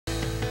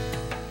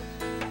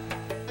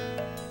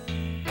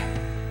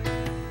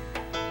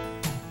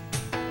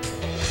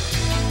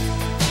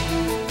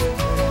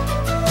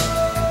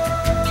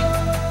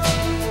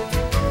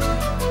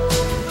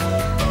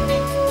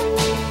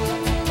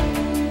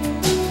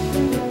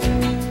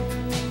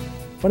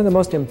One of the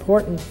most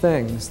important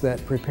things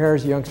that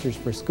prepares youngsters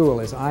for school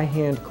is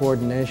eye-hand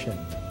coordination.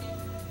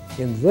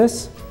 In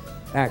this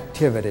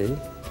activity,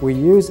 we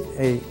use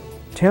a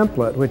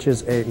template, which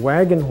is a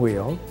wagon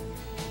wheel,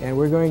 and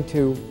we're going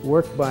to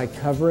work by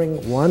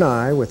covering one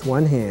eye with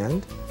one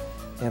hand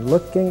and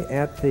looking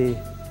at the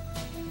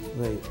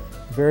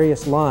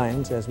various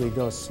lines as we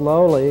go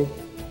slowly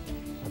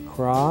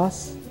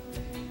across,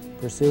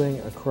 pursuing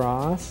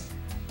across,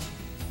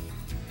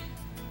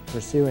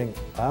 pursuing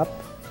up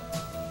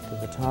to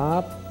the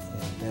top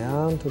and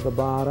down to the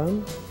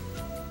bottom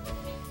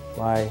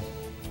by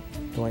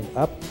going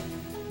up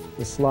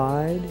the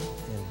slide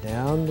and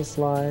down the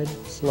slide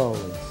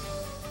slowly.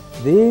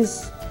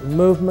 These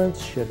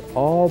movements should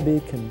all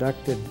be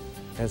conducted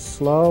as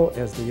slow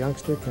as the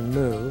youngster can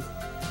move,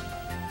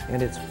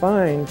 and it's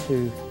fine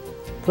to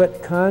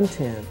put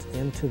content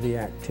into the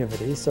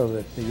activity so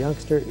that the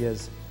youngster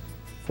is,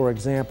 for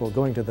example,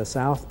 going to the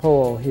South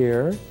Pole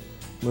here,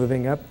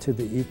 moving up to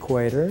the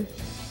equator,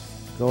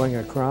 going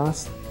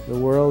across the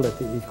world at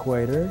the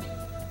equator,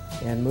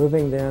 and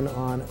moving then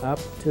on up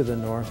to the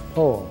North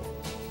Pole.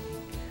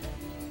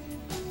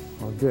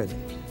 Well, good.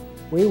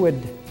 We would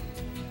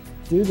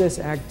do this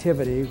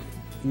activity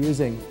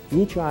using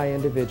each eye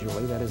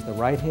individually, that is the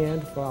right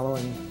hand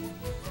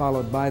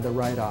followed by the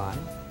right eye,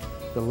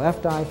 the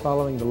left eye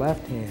following the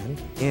left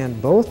hand,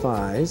 and both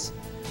eyes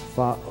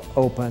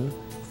open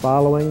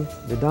following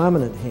the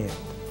dominant hand.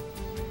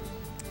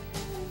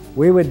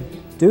 We would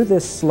do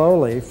this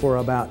slowly for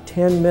about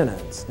 10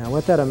 minutes. Now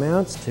what that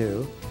amounts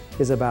to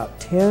is about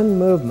 10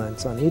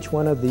 movements on each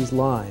one of these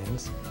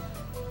lines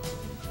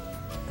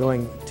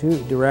going two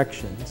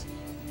directions,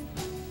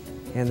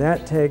 and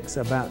that takes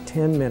about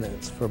 10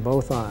 minutes for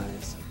both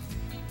eyes.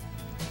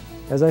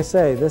 As I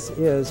say, this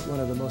is one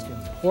of the most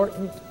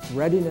important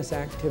readiness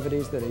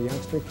activities that a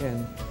youngster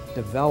can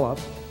develop,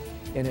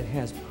 and it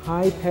has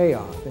high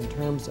payoff in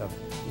terms of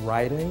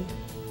writing,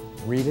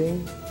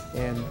 reading,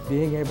 and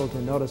being able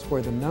to notice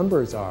where the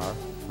numbers are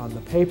on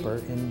the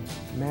paper in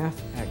math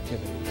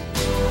activities.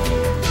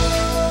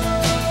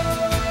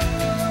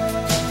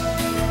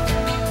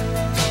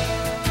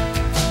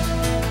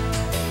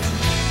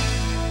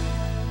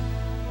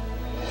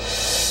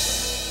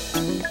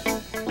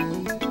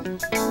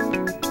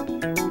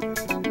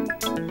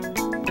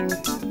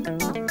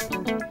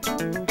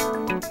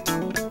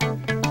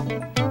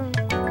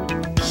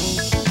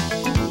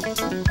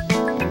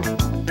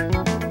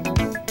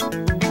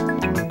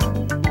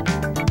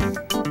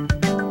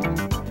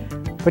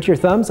 Put your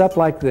thumbs up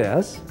like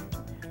this.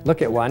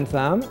 Look at one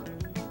thumb.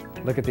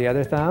 Look at the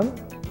other thumb.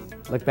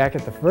 Look back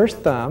at the first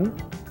thumb.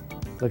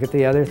 Look at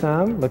the other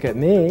thumb. Look at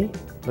me.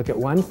 Look at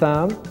one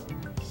thumb.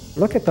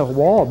 Look at the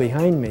wall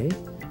behind me.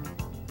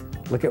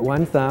 Look at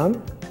one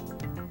thumb.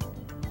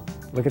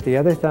 Look at the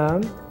other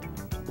thumb.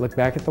 Look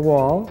back at the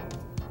wall.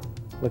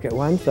 Look at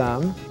one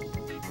thumb.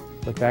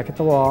 Look back at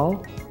the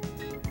wall.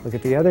 Look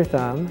at the other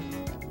thumb.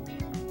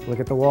 Look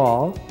at the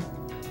wall.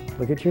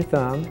 Look at your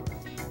thumb.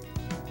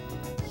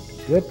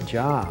 Good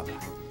job.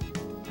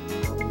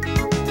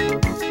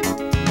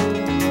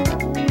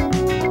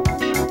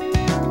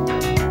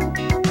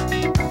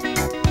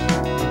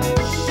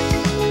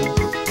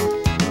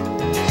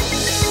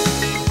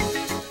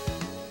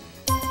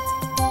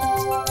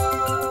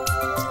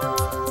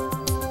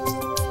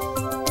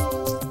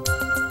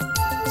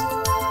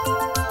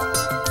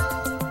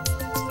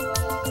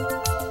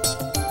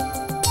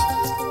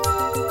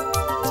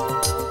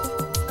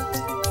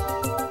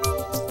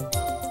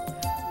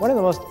 One of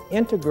the most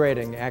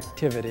integrating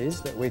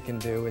activities that we can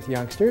do with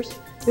youngsters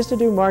is to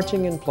do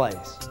marching in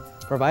place,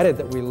 provided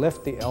that we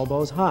lift the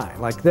elbows high,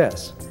 like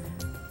this.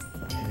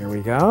 Here we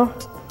go.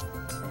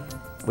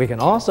 We can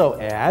also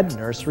add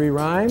nursery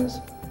rhymes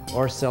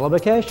or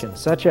syllabication,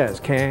 such as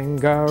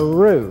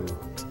kangaroo,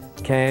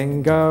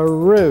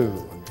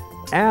 kangaroo,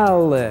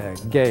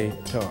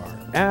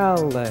 alligator,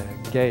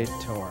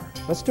 alligator.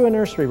 Let's do a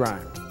nursery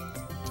rhyme.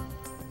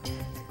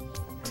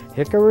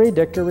 Hickory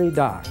dickory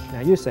dock.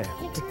 Now you say it.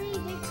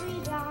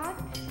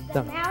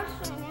 The mouse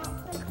ran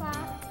out the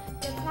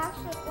clock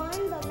struck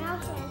one, the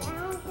mouse ran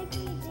down,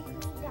 hickory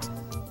dickory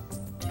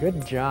dock.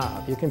 Good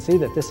job. You can see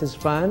that this is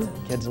fun.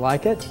 Kids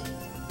like it.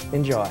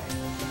 Enjoy.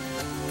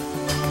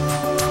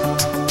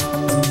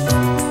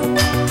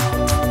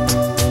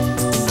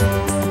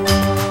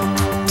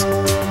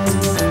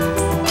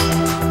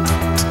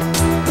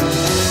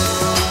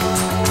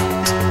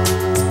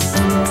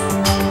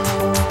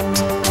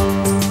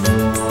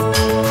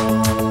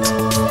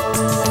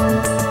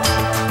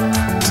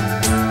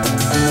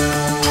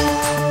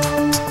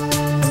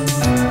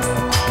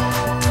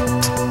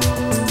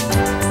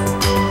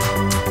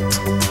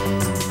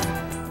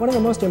 One of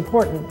the most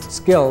important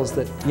skills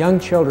that young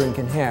children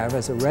can have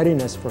as a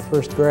readiness for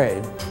first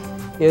grade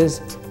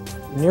is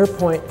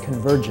near-point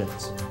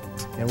convergence.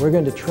 And we're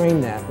going to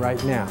train that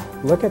right now.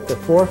 Look at the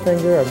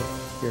forefinger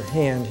of your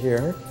hand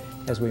here.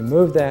 As we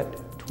move that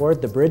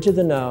toward the bridge of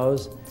the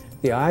nose,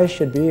 the eyes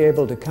should be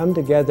able to come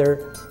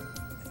together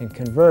and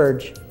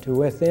converge to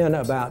within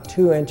about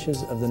 2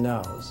 inches of the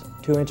nose,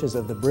 2 inches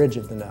of the bridge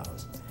of the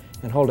nose.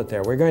 and hold it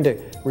there. We're going to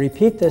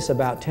repeat this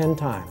about 10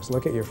 times.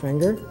 Look at your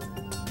finger.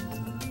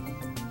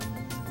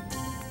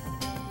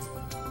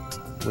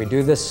 We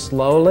do this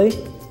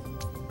slowly,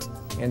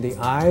 and the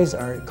eyes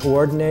are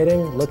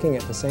coordinating, looking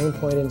at the same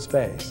point in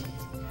space.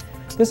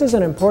 This is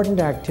an important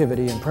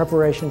activity in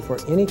preparation for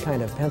any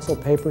kind of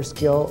pencil-paper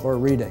skill or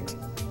reading.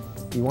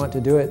 You want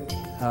to do it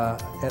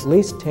at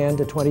least 10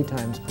 to 20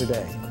 times per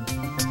day.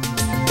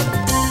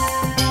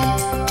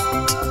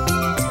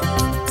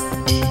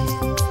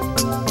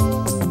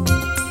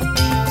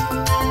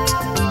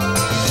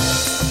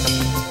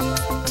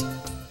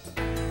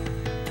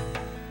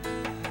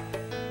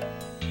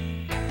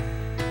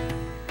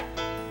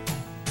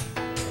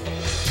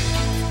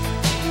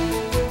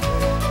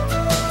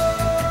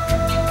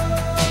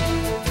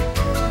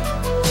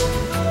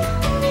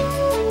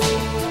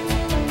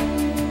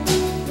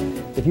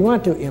 If you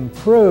want to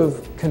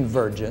improve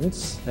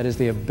convergence, that is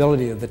the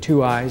ability of the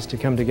two eyes to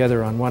come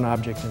together on one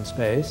object in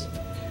space,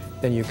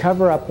 then you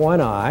cover up one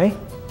eye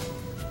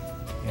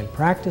and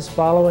practice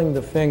following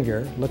the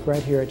finger. Look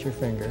right here at your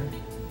finger.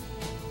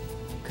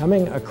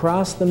 Coming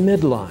across the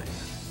midline.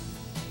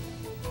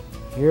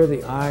 Here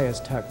the eye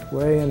is tucked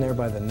way in there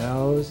by the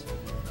nose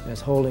and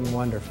is holding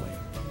wonderfully.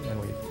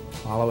 And we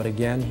follow it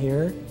again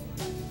here.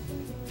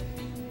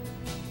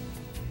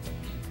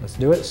 Let's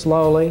do it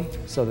slowly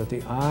so that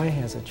the eye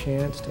has a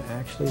chance to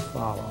actually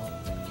follow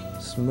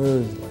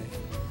smoothly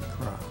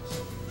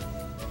across.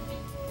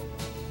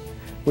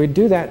 We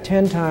do that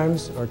 10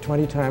 times or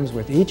 20 times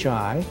with each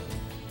eye.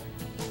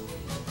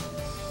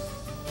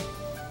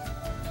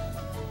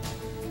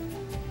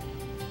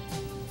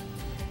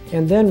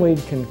 And then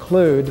we'd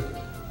conclude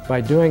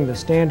by doing the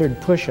standard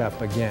push-up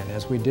again,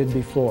 as we did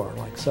before,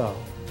 like so.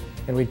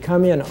 And we'd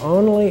come in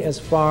only as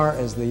far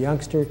as the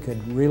youngster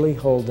could really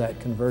hold that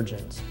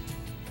convergence.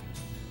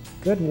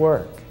 Good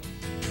work.